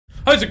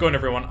How's it going,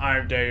 everyone?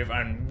 I'm Dave,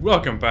 and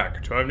welcome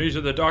back to Amnesia: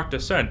 The Dark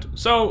Descent.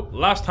 So,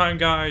 last time,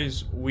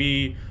 guys,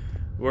 we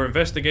were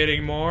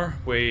investigating more.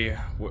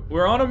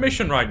 We're on a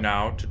mission right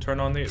now to turn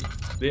on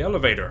the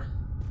elevator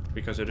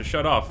because it is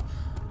shut off.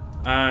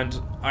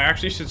 And I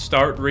actually should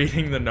start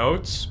reading the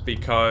notes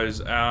because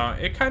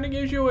it kind of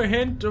gives you a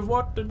hint of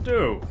what to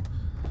do.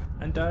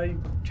 And I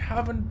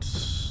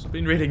haven't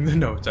been reading the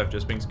notes. I've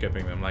just been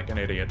skipping them like an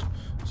idiot.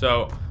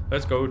 So,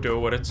 let's go do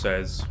what it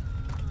says.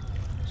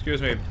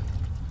 Excuse me.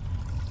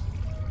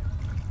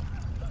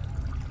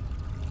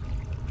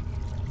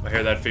 I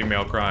hear that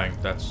female crying.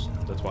 That's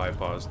why I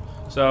paused.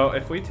 So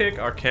if we take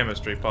our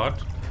chemistry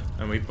pot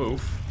and we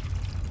poof,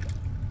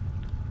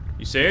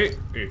 you see,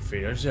 it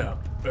fills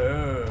up.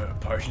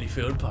 Partially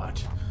filled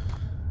pot.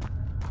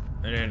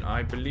 And then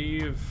I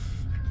believe,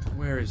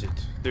 where is it?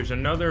 There's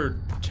another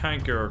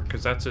tanker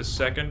because that's a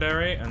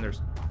secondary, and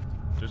there's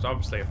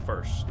obviously a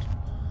first.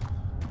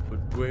 But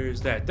where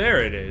is that?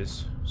 There it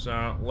is.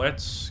 So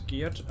let's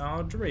get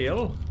our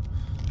drill.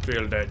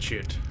 Drill that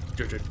shit.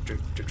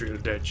 Drill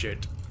that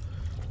shit.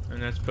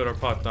 And let's put our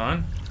pot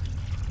on.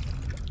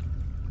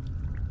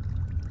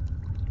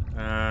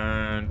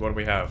 And what do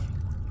we have?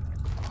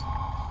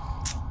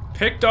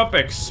 Picked up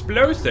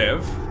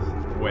explosive.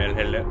 Well,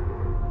 hello.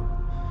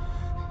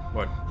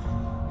 What?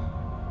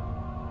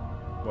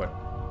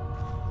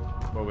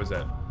 What was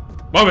that?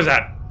 What was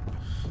that?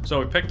 So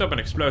we picked up an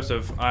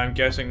explosive. I'm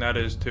guessing that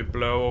is to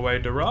blow away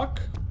the rock.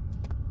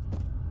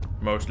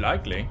 Most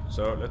likely.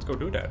 So let's go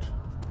do that.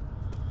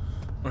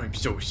 I'm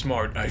so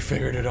smart. I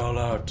figured it all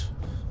out.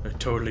 I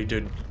totally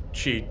did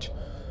cheat.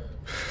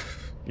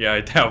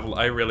 Yeah,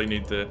 I really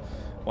need to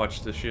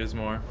watch the shiz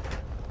more.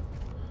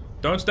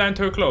 Don't stand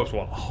too close.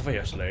 Well,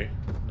 obviously.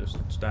 Just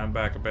stand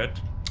back a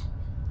bit.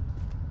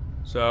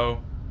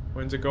 So,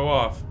 when's it go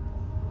off?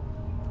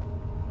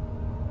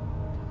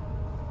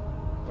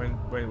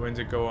 When's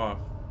it go off?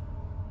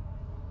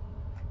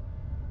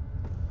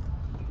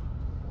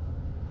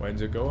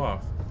 When's it go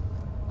off?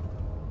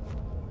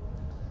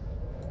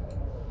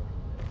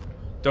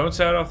 Don't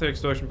set off the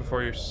explosion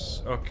before you.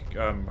 Okay,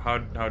 how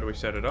do we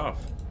set it off?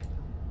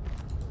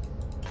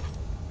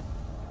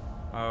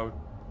 How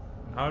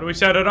do we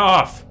set it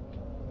off?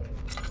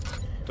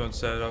 Don't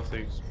set off the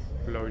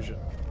explosion.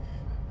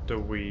 Do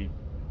we?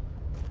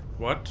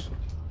 What?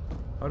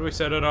 How do we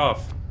set it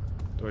off?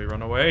 Do we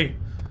run away?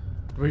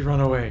 Do we run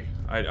away?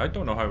 I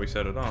don't know how we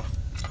set it off.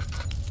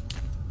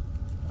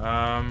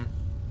 How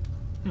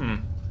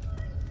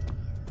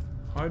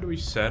do we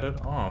set it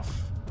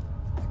off?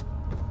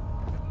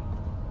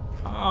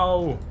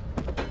 Ow!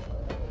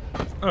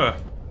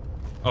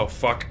 Oh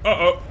fuck!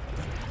 That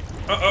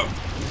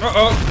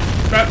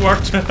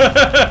worked.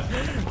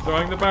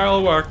 Throwing the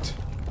barrel worked.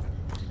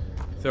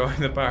 Throwing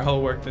the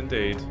barrel worked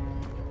indeed.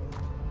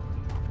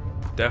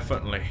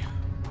 Definitely.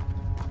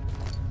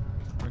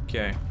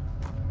 Okay.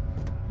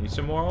 Need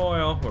some more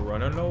oil. We're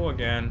running low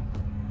again.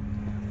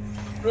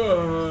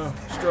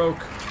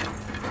 Stroke.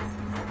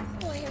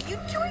 Why are you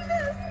doing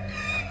this?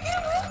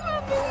 Get away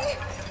from me!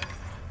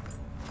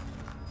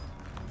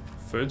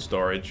 Food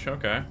storage,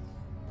 okay.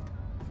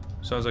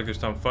 Sounds like there's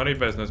some funny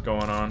business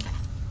going on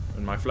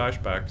in my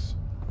flashbacks.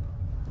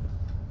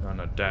 Oh,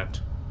 not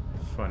that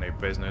funny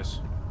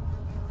business.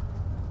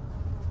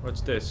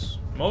 What's this?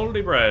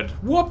 Moldy bread.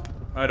 Whoop!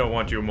 I don't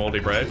want you, moldy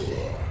bread.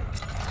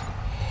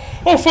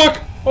 Oh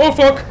fuck! Oh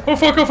fuck! Oh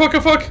fuck! Oh fuck!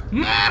 Oh fuck!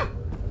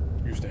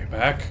 You stay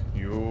back.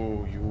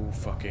 You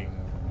fucking.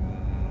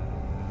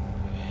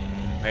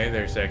 Hey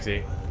there,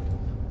 sexy.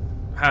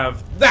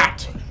 Have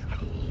that!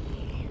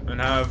 And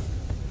have.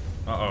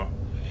 Uh-oh.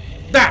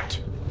 That!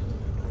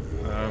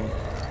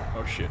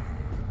 Oh shit.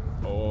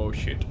 Oh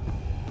shit.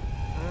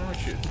 Oh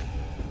shit.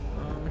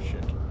 Oh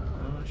shit.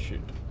 Oh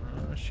shit.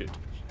 Oh shit.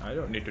 I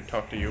don't need to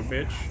talk to you,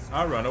 bitch.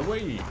 I'll run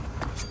away.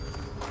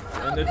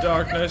 In the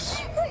darkness.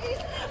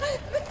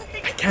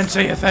 I can't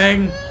say a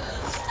thing!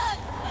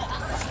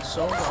 It's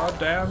so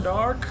goddamn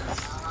dark.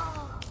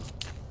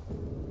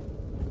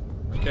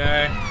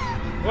 Okay.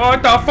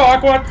 What the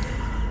fuck? What?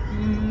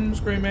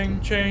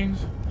 Screaming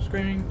chains.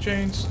 Screaming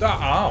chains.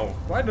 Ow!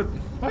 Why did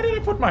I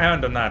put my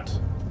hand on that?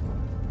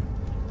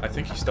 I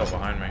think he's still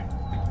behind me.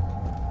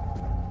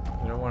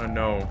 I don't want to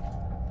know.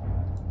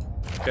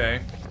 Okay.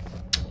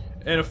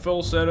 In a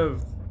full set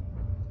of.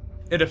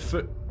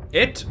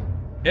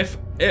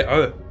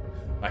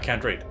 I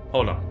can't read.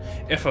 Hold on.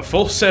 If a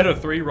full set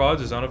of 3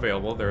 rods is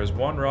unavailable, there is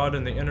 1 rod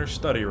in the inner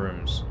study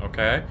rooms.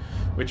 Okay?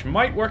 Which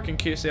might work in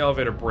case the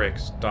elevator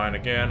breaks down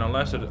again.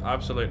 Unless it is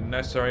absolutely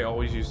necessary,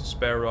 always use the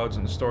spare rods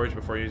in the storage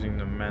before using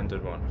the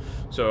mended one.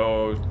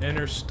 So,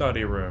 inner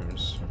study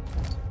rooms.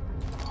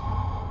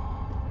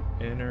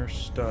 Inner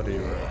study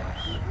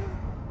rooms.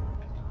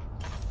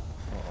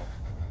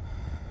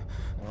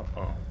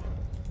 Uh-oh.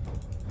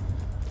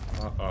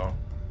 Uh-oh. Uh-oh.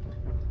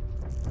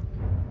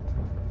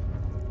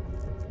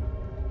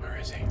 Where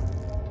is he?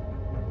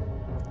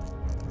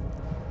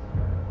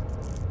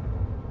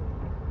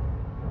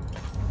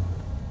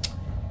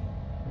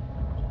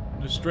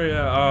 Just straight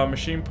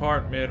machine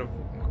part made of.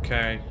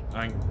 Okay,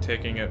 I'm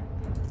taking it.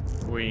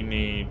 we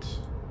need...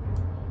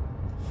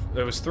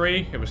 It was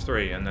three,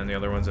 and then the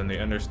other one's in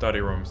the inner study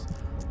rooms.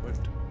 But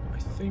I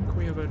think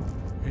we have an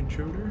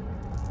intruder.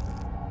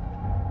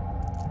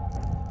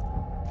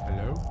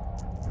 Hello?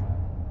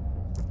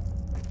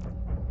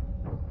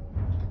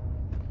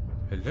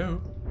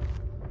 Hello?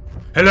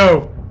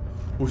 Hello?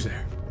 Who's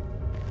there?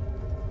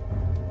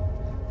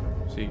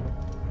 Does he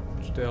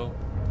still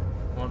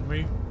want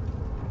me?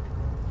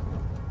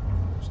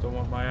 Still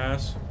want my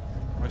ass?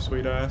 My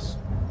sweet ass?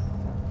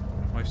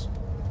 My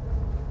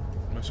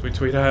sweet,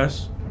 sweet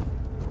ass?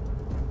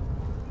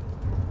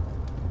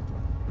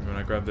 I'm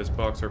gonna grab this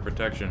box for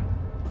protection.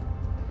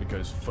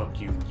 Because fuck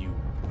you, you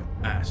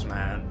ass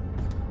man.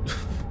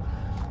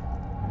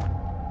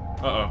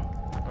 Uh-oh.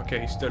 Okay,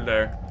 he's still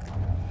there.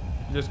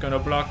 I'm just gonna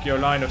block your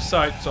line of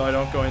sight so I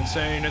don't go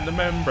insane in the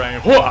membrane.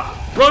 Hooah!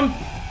 Run!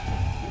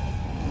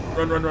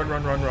 Run, run, run,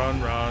 run, run,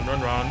 run, run, run,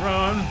 run,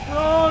 run,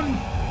 run!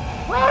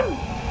 Run!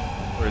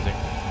 Where is he?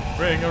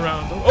 Ring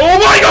around the... Oh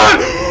my god!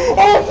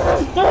 Oh,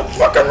 I'm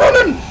fucking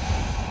running!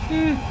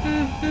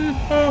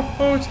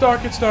 Oh, it's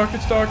dark, it's dark,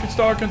 it's dark, it's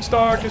dark, it's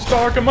dark, it's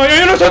dark, and my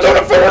innocence on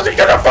the forest!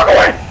 Get the fuck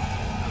away!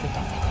 Get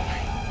the fuck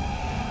away.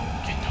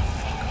 Get the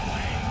fuck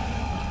away.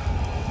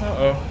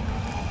 Uh-oh.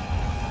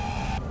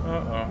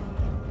 Uh-oh.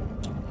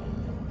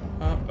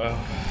 Uh-oh.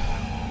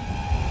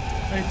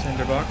 Hey,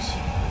 Tinderbox.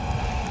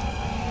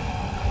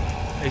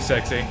 Hey,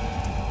 sexy.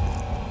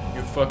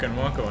 You fucking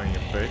walk away, you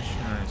bitch.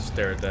 I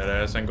stare at that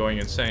ass. I'm going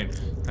insane.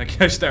 Like,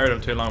 I stare at him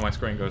too long, my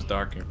screen goes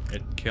dark.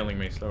 It's killing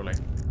me slowly.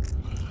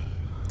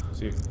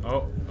 See?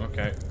 Oh,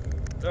 okay.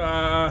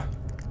 Can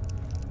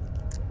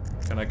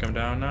I come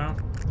down now?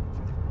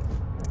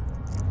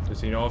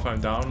 Does he know if I'm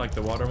down like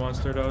the water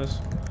monster does?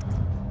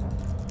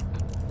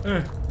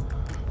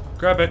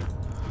 Grab it.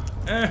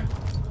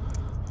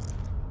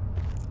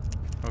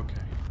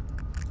 Okay.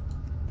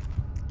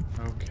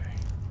 Okay.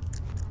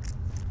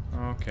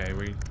 Okay,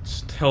 we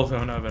still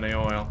don't have any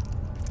oil.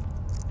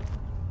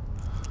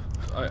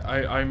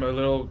 I'm a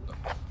little...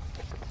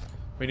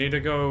 We need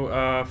to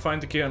go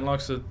find the key that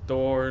unlocks the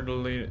door,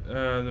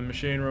 the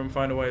machine room,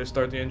 find a way to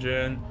start the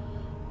engine.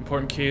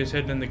 Important key is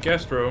hidden in the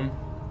guest room.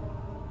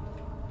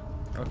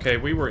 Okay,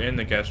 we were in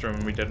the guest room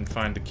and we didn't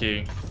find the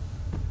key.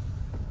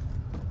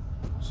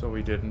 So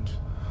we didn't.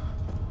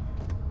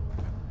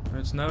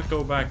 Let's not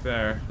go back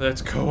there.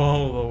 Let's go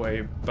all the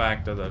way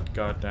back to the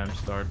goddamn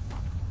start.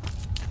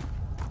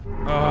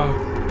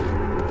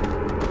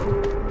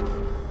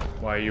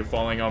 Why are you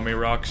falling on me,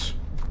 Rocks?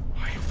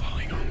 Why are you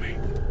falling on me?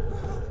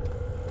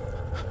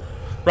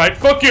 Right,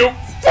 fuck you!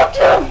 Fuck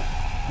you!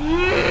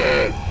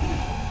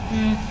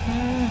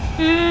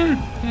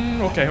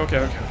 Okay.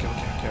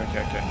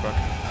 Fuck.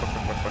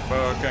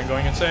 I'm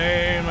going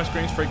insane. My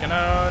screen's freaking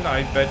out.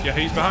 I bet you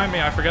he's behind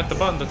me. I forget the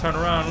button to turn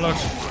around. Look.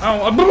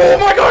 Oh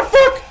my god,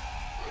 fuck!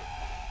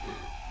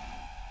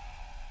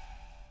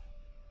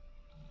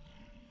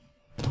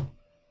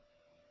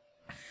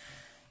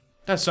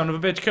 That son of a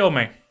bitch killed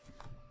me.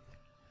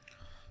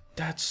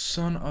 That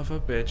son of a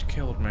bitch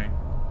killed me.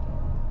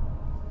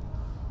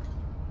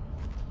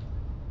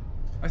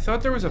 I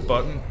thought there was a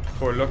button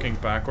for looking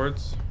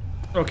backwards.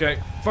 Okay,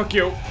 fuck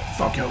you.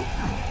 Fuck you.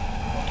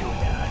 Fuck you,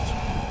 guys.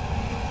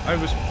 I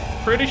was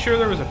pretty sure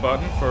there was a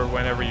button for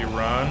whenever you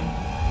run.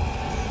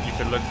 You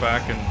could look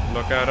back and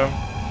look at him.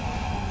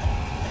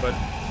 But,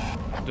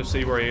 to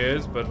see where he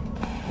is, but...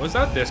 Was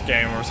that this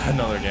game or was that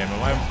another game?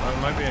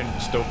 Am I being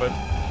stupid?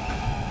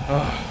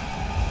 Ugh.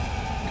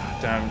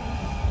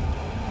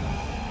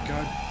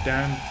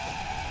 Goddamn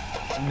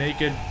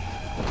naked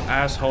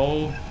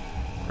asshole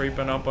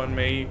creeping up on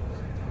me.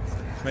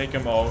 Make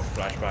him all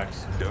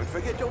flashbacks. Don't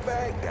forget your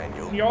bag,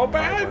 Daniel. Your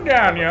bag,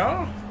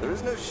 Daniel? There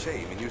is no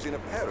shame in using a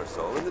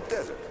parasol in the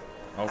desert.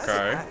 Okay. As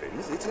it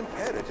happens, it's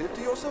imperative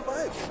to your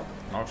survival.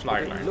 Most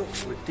likely. It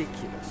looks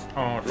ridiculous.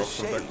 Oh, it the looks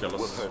shade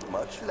ridiculous. will hurt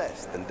much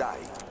less than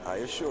dying, I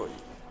assure you.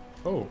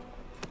 Oh.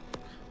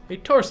 A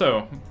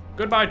torso.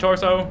 Goodbye,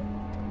 torso.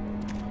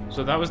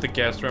 So that was the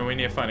guest room. We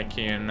need to find a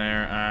key in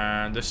there.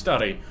 And the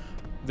study.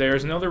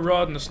 There's another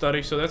rod in the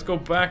study, so let's go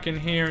back in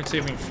here and see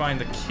if we can find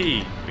the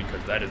key.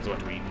 Because that is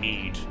what we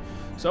need.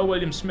 So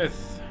William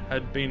Smith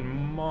had been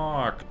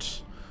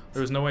marked.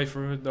 There was no way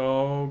for him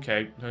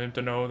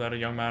to know that a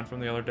young man from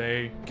the other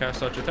day cast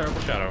such a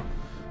terrible shadow.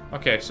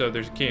 Okay, so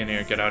there's a key in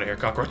here. Get out of here,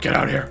 cockroach. Get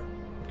out of here.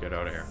 Get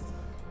out of here.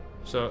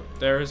 So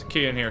there is a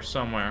key in here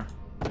somewhere.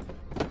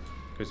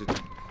 Because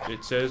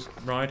it says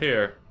right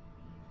here.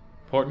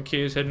 Important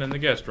key is hidden in the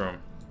guest room.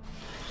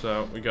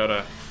 So we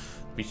gotta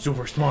be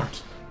super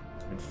smart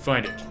and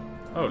find it.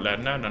 Oh,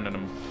 lad, no.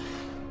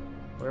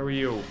 Where were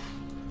you?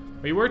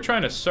 We were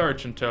trying to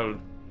search until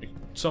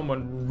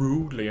someone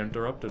rudely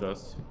interrupted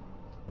us.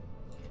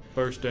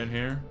 Burst in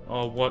here,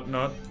 all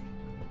whatnot.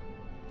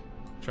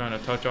 Trying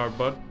to touch our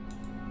butt.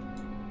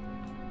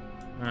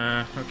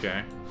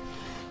 Okay.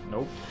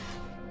 Nope.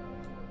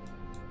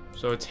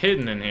 So it's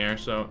hidden in here,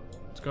 so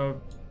let's go.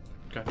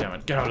 God damn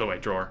it, get out of the way,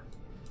 drawer.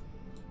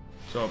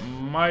 So it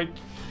might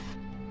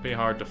be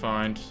hard to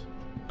find.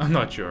 I'm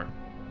not sure.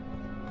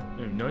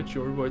 I'm not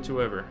sure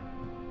whatsoever.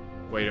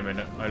 Wait a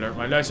minute. I learned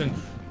my lesson.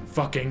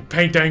 Fucking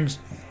paintings,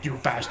 you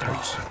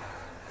bastards.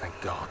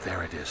 Thank God,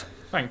 there it is.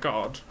 Thank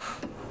God.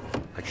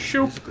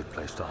 Shoot. It's a good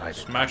place to hide it.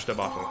 Smash the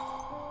bottle.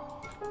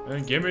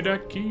 And give me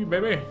that key,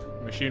 baby.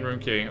 Machine room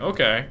key.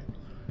 Okay.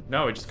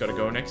 Now we just gotta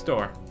go next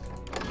door.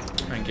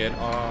 And get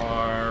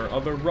our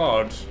other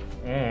rod.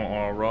 Oh,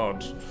 our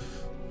rod.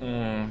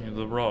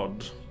 The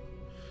rod.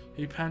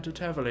 He panted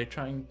heavily,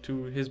 trying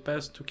to his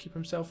best to keep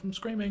himself from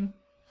screaming.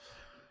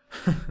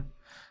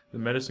 The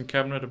medicine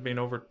cabinet had been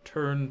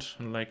overturned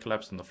and lay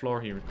collapsed on the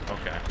floor.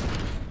 Okay.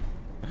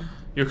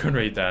 You can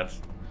read that.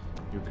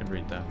 You can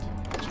read that.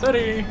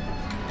 Study!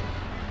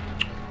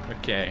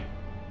 Okay.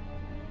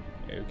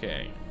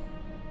 Okay.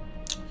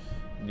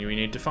 We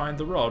need to find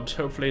the rod.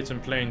 Hopefully it's in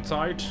plain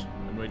sight,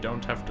 and we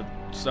don't have to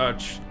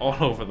search all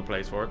over the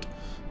place for it.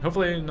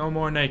 Hopefully no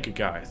more naked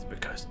guys,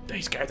 because they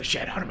scared the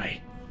shit out of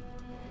me.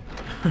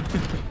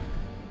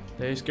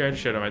 They scared the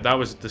shit out of me. That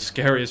was the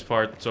scariest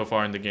part so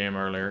far in the game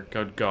earlier.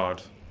 Good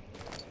God.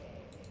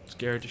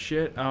 Scared the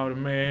shit out of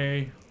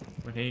me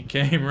when he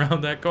came around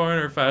that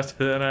corner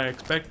faster than I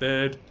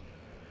expected.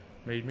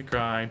 Made me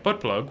cry. Butt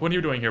plug, what are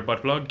you doing here,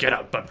 butt plug? Get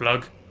out, butt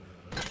plug.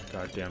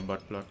 Goddamn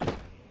butt plug.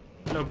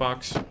 No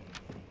box.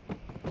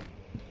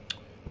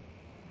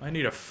 I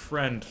need a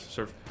friend,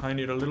 sir. I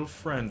need a little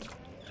friend to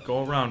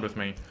go around with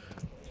me,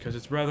 because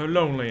it's rather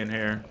lonely in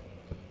here.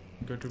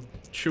 I'm going to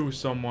choose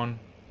someone.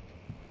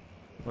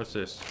 What's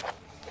this?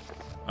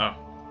 Oh.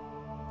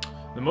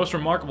 The most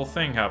remarkable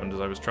thing happened as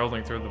I was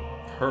traveling through the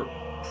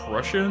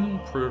Prussian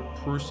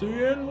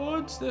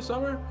woods this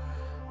summer.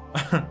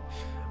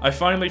 I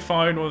finally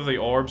found one of the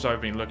orbs I've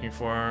been looking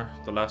for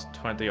the last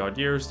 20 odd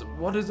years.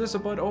 What is this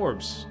about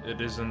orbs? It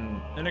is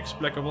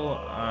inexplicable,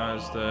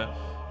 as the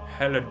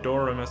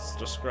Helidorimus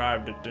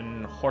described it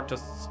in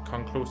Hortus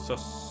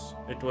Conclusus.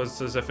 It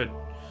was as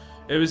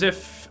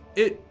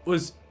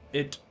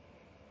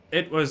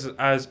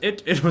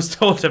if it was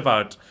told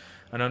about.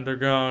 An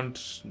underground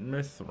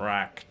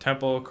Mithrak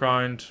temple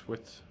crowned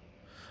with...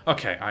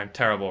 Okay, I'm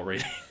terrible at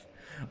reading.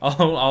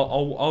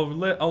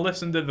 I'll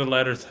listen to the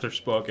letters that are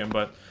spoken,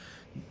 but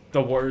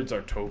the words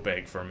are too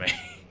big for me.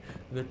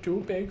 They're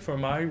too big for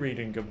my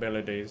reading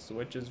abilities,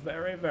 which is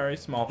very, very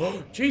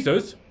small.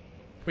 Jesus!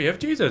 We have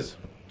Jesus!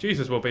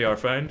 Jesus will be our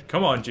friend.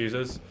 Come on,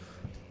 Jesus.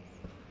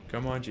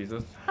 Come on,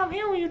 Jesus. I'm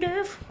here with you,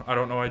 Dave. I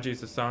don't know why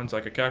Jesus sounds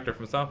like a character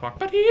from South Park,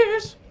 but he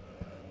is!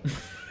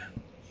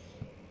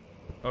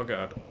 Oh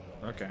God.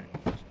 Okay.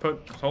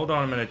 Hold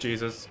on a minute,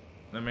 Jesus.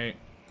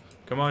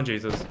 Come on,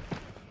 Jesus.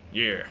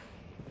 Yeah.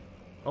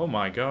 Oh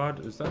my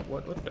God. Is that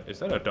is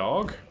that a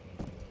dog?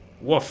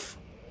 Woof.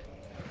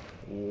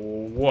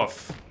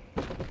 Woof.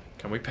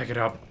 Can we pick it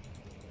up?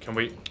 Can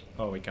we?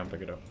 Oh, we can't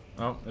pick it up.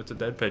 Oh, it's a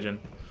dead pigeon.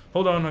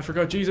 Hold on, I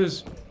forgot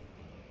Jesus.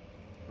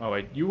 Oh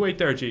wait, you wait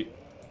there, This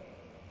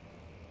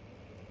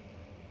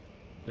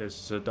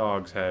is a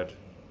dog's head.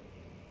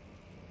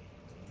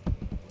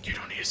 You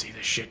don't need to see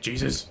this shit,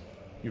 Jesus.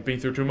 You've been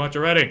through too much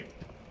already.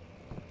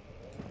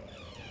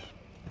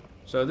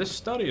 So this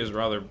study is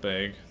rather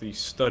big. These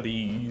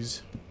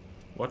studies.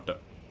 What the?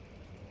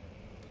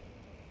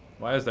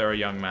 Why is there a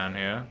young man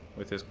here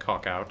with his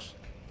cock out?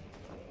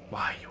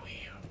 Why are you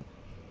here?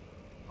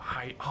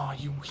 Why are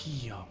you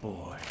here,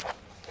 boy?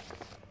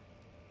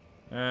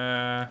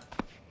 I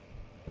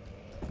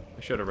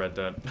should have read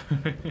that.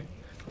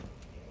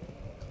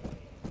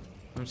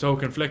 I'm so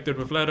conflicted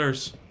with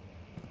letters.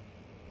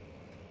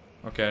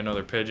 Okay,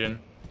 another pigeon.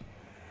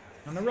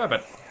 And a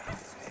rabbit.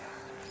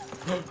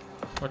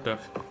 What the?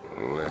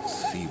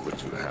 Let's see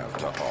what you have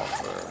to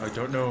offer. I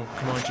don't know.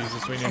 Come on,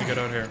 Jesus, we need to get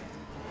out here.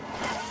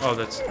 Oh,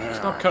 that's...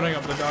 Stop cutting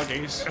up the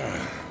doggies.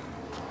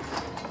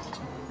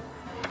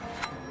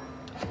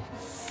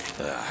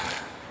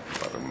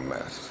 What a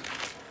mess.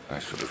 I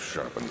should have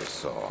sharpened the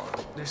saw.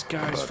 This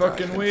guy's But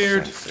fucking I can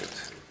weird.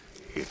 sense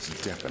it.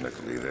 It's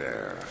definitely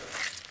there.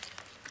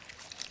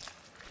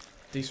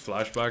 These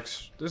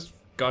flashbacks. This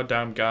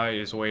goddamn guy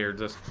is weird.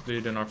 This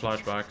dude in our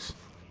flashbacks.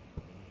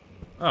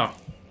 Oh,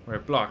 we're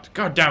blocked.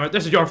 God damn it,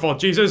 this is your fault,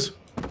 Jesus!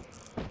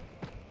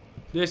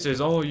 This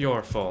is all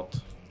your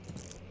fault.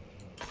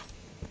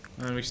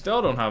 And we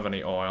still don't have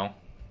any oil.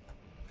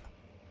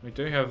 We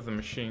do have the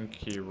machine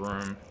key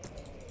room.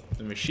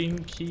 The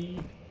machine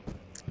key?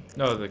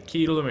 No, the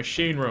key to the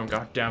machine room,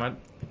 god damn it.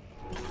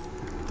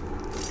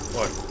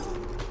 What?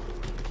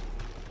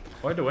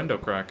 Why'd the window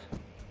crack?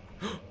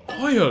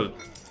 Oil!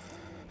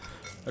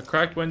 A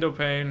cracked window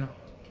pane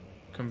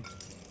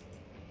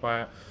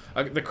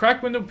the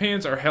cracked window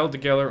panes are held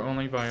together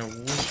only by a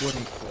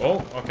wooden...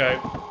 Oh, okay.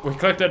 We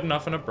collected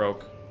enough and it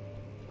broke.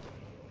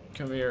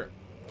 Come here.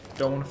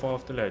 Don't want to fall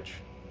off the ledge.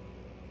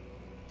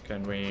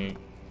 Can we...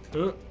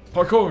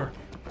 parkour!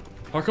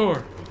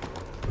 Parkour!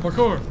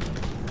 Parkour!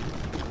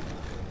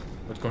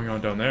 What's going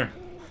on down there?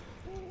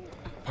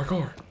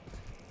 Parkour!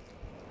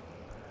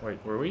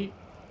 Wait, were we?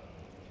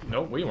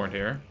 Nope, we weren't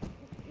here.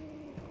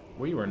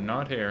 We were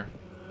not here.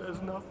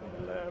 There's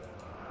nothing left.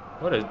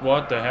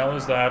 What the hell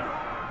is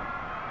that?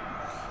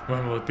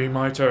 When will it be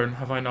my turn?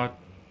 Have I not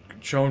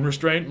shown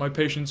restraint? My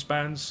patience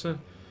spans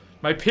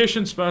My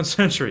patience spans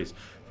centuries.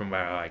 From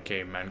where I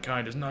came,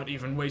 mankind has not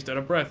even wasted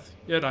a breath,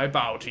 yet I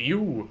bow to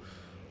you.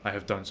 I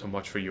have done so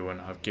much for you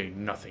and have gained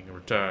nothing in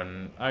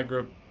return.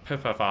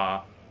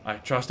 Agripipafa, I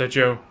trusted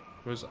you.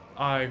 It was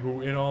I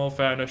who, in all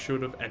fairness,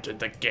 should have entered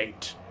the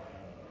gate.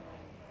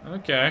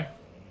 Okay.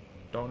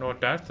 Don't know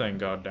what that thing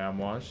goddamn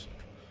was.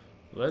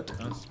 Let's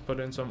put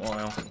in some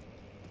oil.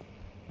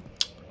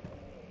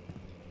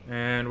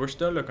 And we're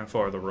still looking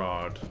for the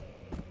rod.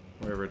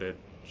 Wherever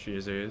she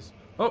is.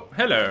 Oh,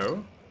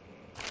 hello.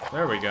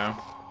 There we go.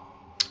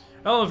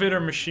 Elevator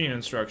machine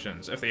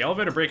instructions. If the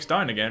elevator breaks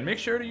down again, make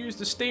sure to use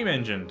the steam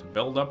engine to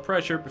build up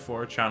pressure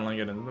before channeling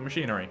it into the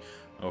machinery.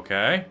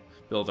 Okay.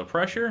 Build up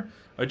pressure.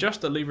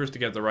 Adjust the levers to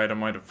get the right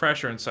amount of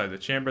pressure inside the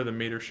chamber. The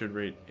meter should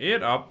read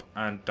it up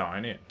and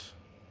down it.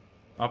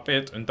 Up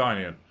it and down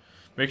it.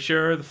 Make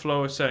sure the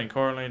flow is set in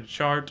correlated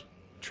chart.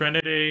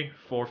 Trinity,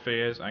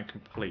 4-phase, and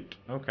complete.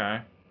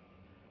 Okay.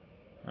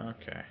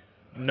 Okay.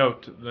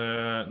 Note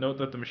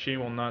that the machine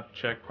will not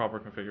check proper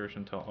configuration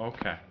until.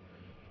 Okay.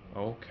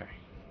 Okay.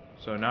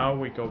 So now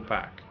we go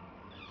back.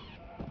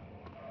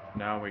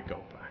 Now we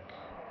go back.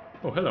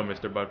 Oh, hello,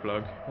 Mr.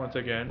 Buttplug. Once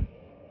again.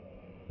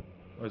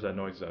 What is that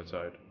noise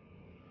outside?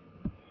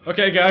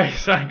 Okay,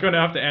 guys, I'm gonna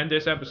have to end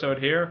this episode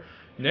here.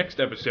 Next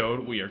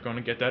episode, we are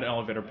gonna get that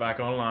elevator back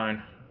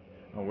online.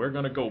 And we're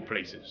gonna go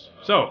places.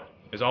 So,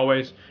 as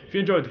always, if you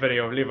enjoyed the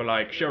video, leave a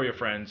like, share with your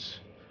friends,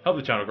 help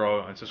the channel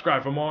grow, and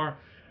subscribe for more.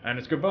 And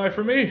it's goodbye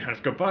from me, and it's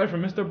goodbye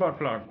from Mr.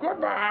 Buttplug.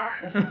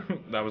 Goodbye!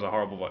 That was a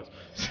horrible voice.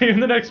 See you in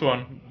the next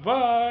one.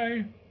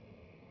 Bye!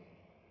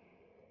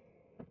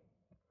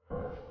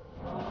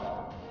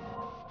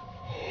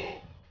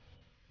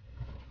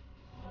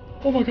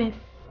 Oh my god.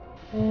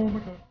 Oh my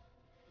god.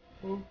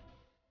 Oh.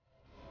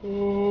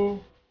 Oh.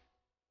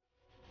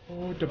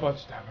 Oh, the butt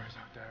stabber's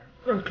out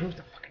there. Close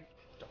the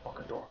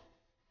fucking door.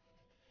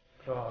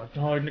 Oh,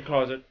 don't hide in the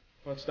closet.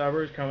 Butt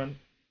stabber is coming.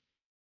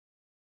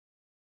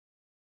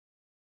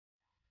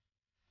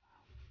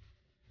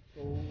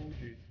 Oh,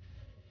 jeez.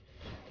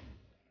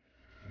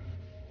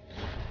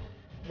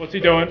 What's he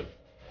doing?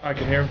 I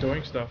can hear him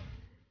doing stuff.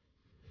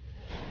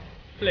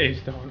 Please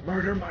don't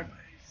murder my place.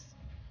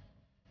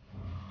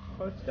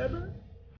 Butt stabber?